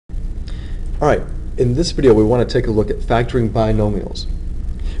Alright, in this video we want to take a look at factoring binomials.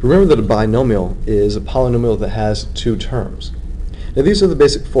 Remember that a binomial is a polynomial that has two terms. Now these are the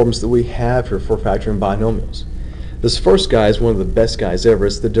basic forms that we have here for factoring binomials. This first guy is one of the best guys ever.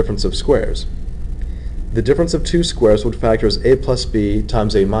 It's the difference of squares. The difference of two squares would factor as a plus b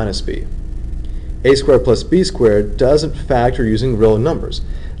times a minus b. A squared plus b squared doesn't factor using real numbers.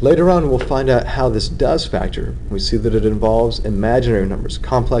 Later on we'll find out how this does factor. We see that it involves imaginary numbers,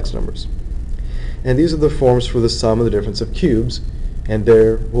 complex numbers. And these are the forms for the sum of the difference of cubes, and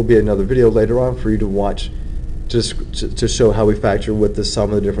there will be another video later on for you to watch to show how we factor with the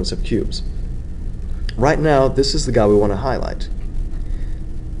sum of the difference of cubes. Right now, this is the guy we want to highlight.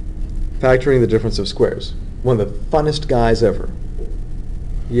 Factoring the difference of squares. One of the funnest guys ever.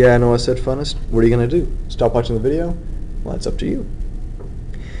 Yeah, I know I said funnest. What are you going to do? Stop watching the video? Well, that's up to you.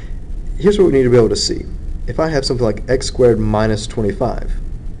 Here's what we need to be able to see. If I have something like x squared minus 25,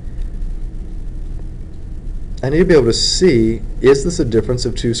 I need to be able to see, is this a difference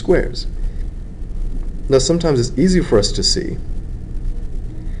of two squares? Now sometimes it's easy for us to see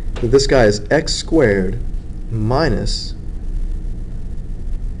that this guy is x squared minus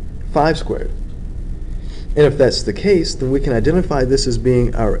 5 squared. And if that's the case, then we can identify this as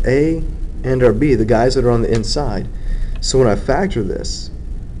being our a and our b, the guys that are on the inside. So when I factor this,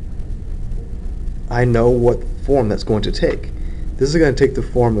 I know what form that's going to take. This is going to take the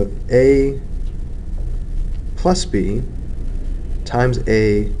form of a plus b times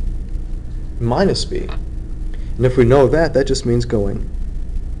a minus b. And if we know that, that just means going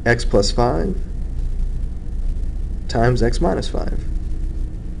x plus 5 times x minus 5.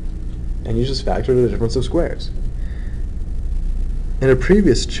 And you just factor the difference of squares. In a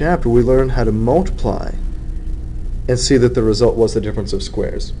previous chapter, we learned how to multiply and see that the result was the difference of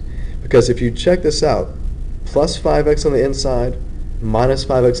squares. Because if you check this out, plus 5x on the inside minus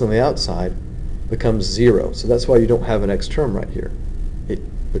 5x on the outside becomes 0. So that's why you don't have an x term right here. It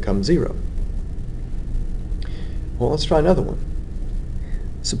becomes 0. Well, let's try another one.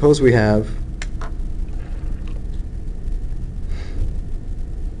 Suppose we have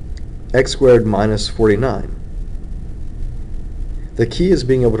x squared minus 49. The key is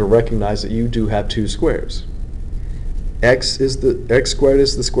being able to recognize that you do have two squares. X squared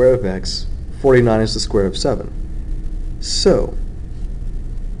is the square of x, 49 is the square of 7. So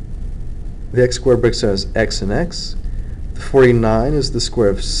the x squared breaks down as x and x. The 49 is the square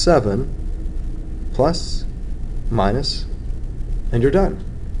of 7 plus, minus, and you're done.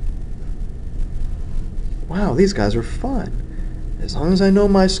 Wow, these guys are fun. As long as I know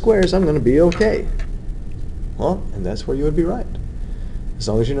my squares, I'm going to be okay. Well, and that's where you would be right. As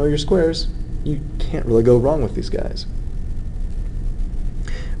long as you know your squares, you can't really go wrong with these guys.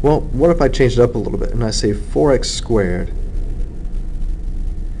 Well, what if I change it up a little bit and I say 4x squared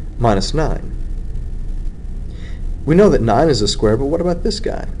minus 9? We know that 9 is a square, but what about this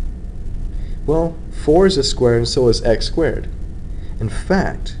guy? Well, 4 is a square and so is x squared. In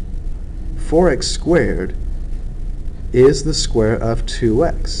fact, 4x squared is the square of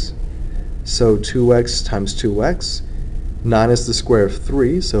 2x. So 2x times 2x, 9 is the square of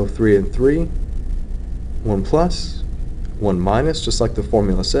 3, so 3 and 3, 1 plus, 1 minus, just like the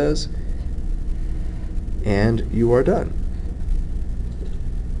formula says, and you are done.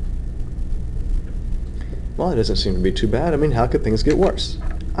 Well, it doesn't seem to be too bad. I mean, how could things get worse?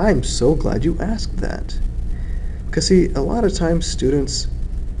 I'm so glad you asked that. Because see, a lot of times students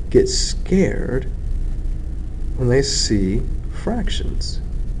get scared when they see fractions.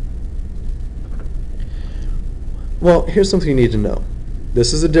 Well, here's something you need to know.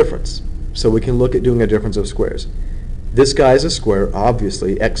 This is a difference, so we can look at doing a difference of squares. This guy is a square,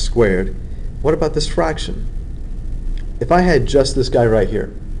 obviously, x squared. What about this fraction? If I had just this guy right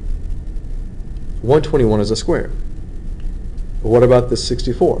here, 121 is a square. But what about this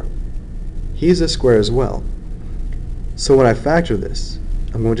 64? He's a square as well. So when I factor this,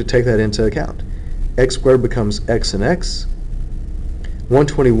 I'm going to take that into account. X squared becomes x and x.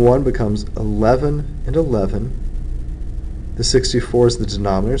 121 becomes 11 and 11. The 64 is the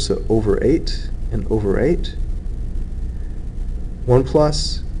denominator, so over 8 and over 8. 1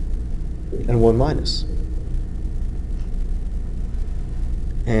 plus and 1 minus.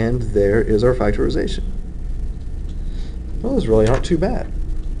 And there is our factorization. Well, those really aren't too bad.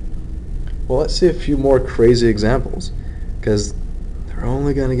 Well, let's see a few more crazy examples, because they're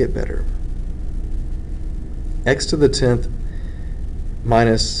only going to get better. X to the 10th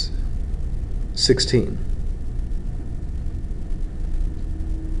minus 16.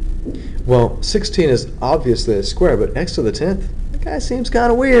 Well, 16 is obviously a square, but x to the 10th, that guy seems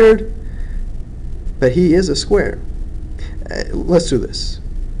kind of weird. But he is a square. Let's do this.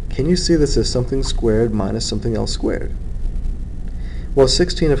 can you see this as something squared minus something else squared? Well,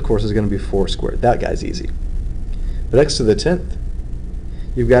 16, of course, is going to be 4 squared. That guy's easy. But x to the 10th,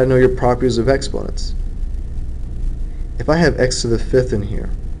 you've got to know your properties of exponents. If I have x to the 5th in here,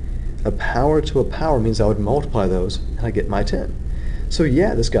 a power to a power means I would multiply those, and I get my 10. So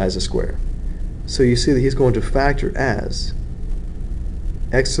yeah, this guy's a square. So you see that he's going to factor as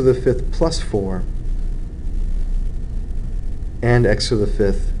x to the 5th plus 4 and x to the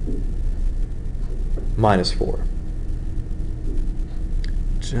 5th minus 4.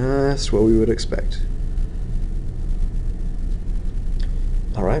 Just what we would expect.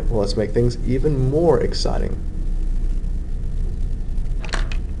 All right, well, let's make things even more exciting.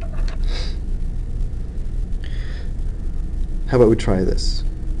 How about we try this?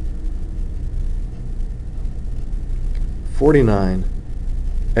 49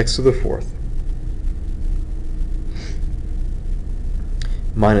 x to the 4th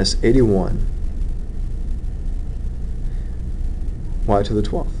minus 81 y to the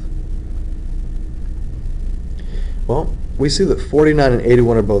 12th. Well, we see that 49 and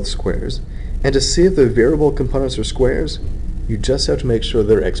 81 are both squares, and to see if the variable components are squares, you just have to make sure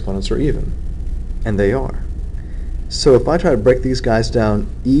their exponents are even, and they are. So if I try to break these guys down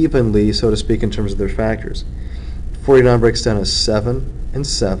evenly, so to speak, in terms of their factors, 49 breaks down as 7 and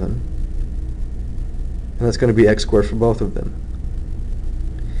 7, and that's going to be x squared for both of them.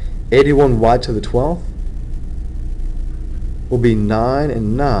 81 y to the 12th will be 9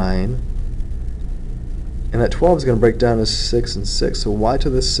 and 9, and that 12 is going to break down as 6 and 6, so y to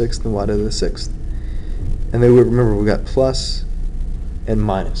the 6th and y to the 6th. And then remember, we've got plus and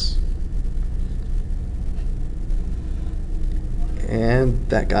minus. And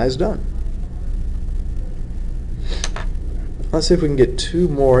that guy's done. Let's see if we can get 2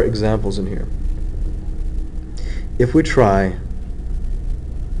 more examples in here. If we try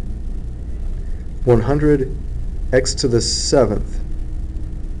 100 x to the 7th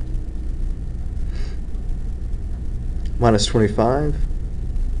minus 25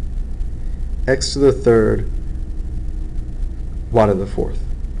 x to the 3rd y to the 4th.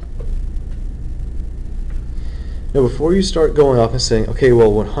 Now before you start going off and saying, okay,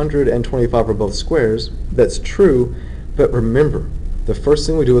 well 100 and 25 are both squares, that's true, but remember, the first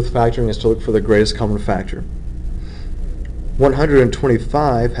thing we do with factoring is to look for the greatest common factor.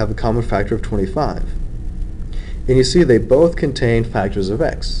 125 have a common factor of 25. And you see they both contain factors of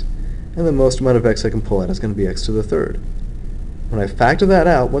x. And the most amount of x I can pull out is going to be x to the 3rd. When I factor that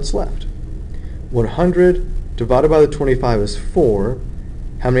out, what's left? 100 divided by the 25 is 4.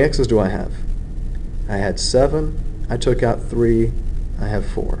 How many x's do I have? I had 7, I took out 3, I have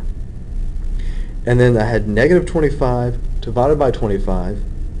 4. And then I had negative 25 divided by 25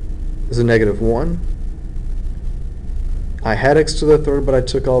 is a negative 1. I had x to the 3rd, but I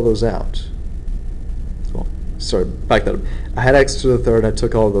took all those out. Well, sorry, back that up. I had x to the 3rd, I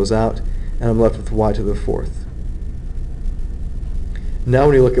took all of those out, and I'm left with y to the 4th. Now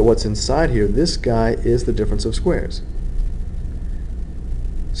when you look at what's inside here, this guy is the difference of squares.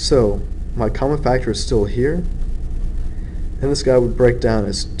 So my common factor is still here, and this guy would break down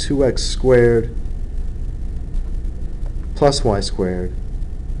as 2x squared plus y squared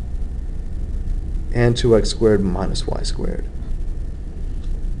and 2x squared minus y squared.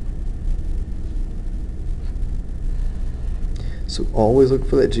 So always look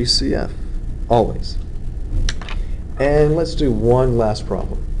for that GCF, always. And let's do one last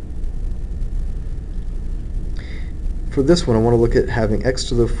problem. For this one, I want to look at having x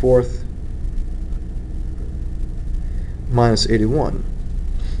to the 4th minus 81.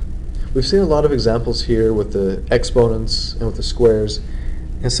 We've seen a lot of examples here with the exponents and with the squares,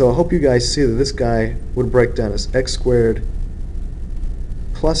 and so I hope you guys see that this guy would break down as x squared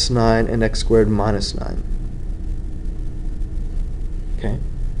plus 9 and x squared minus 9. Okay?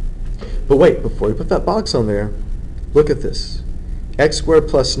 But wait, before you put that box on there, look at this. X squared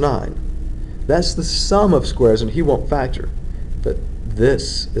plus 9. That's the sum of squares, and he won't factor. But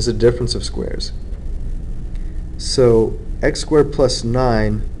this is a difference of squares. So x squared plus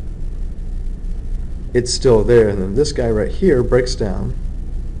 9, it's still there, and then this guy right here breaks down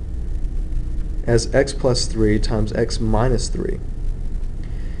as x plus 3 times x minus 3.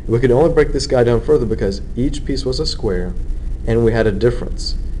 We could only break this guy down further because each piece was a square, and we had a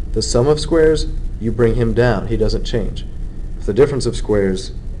difference. The sum of squares, you bring him down. He doesn't change. If the difference of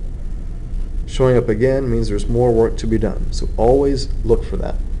squares showing up again means there's more work to be done. So always look for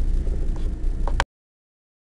that.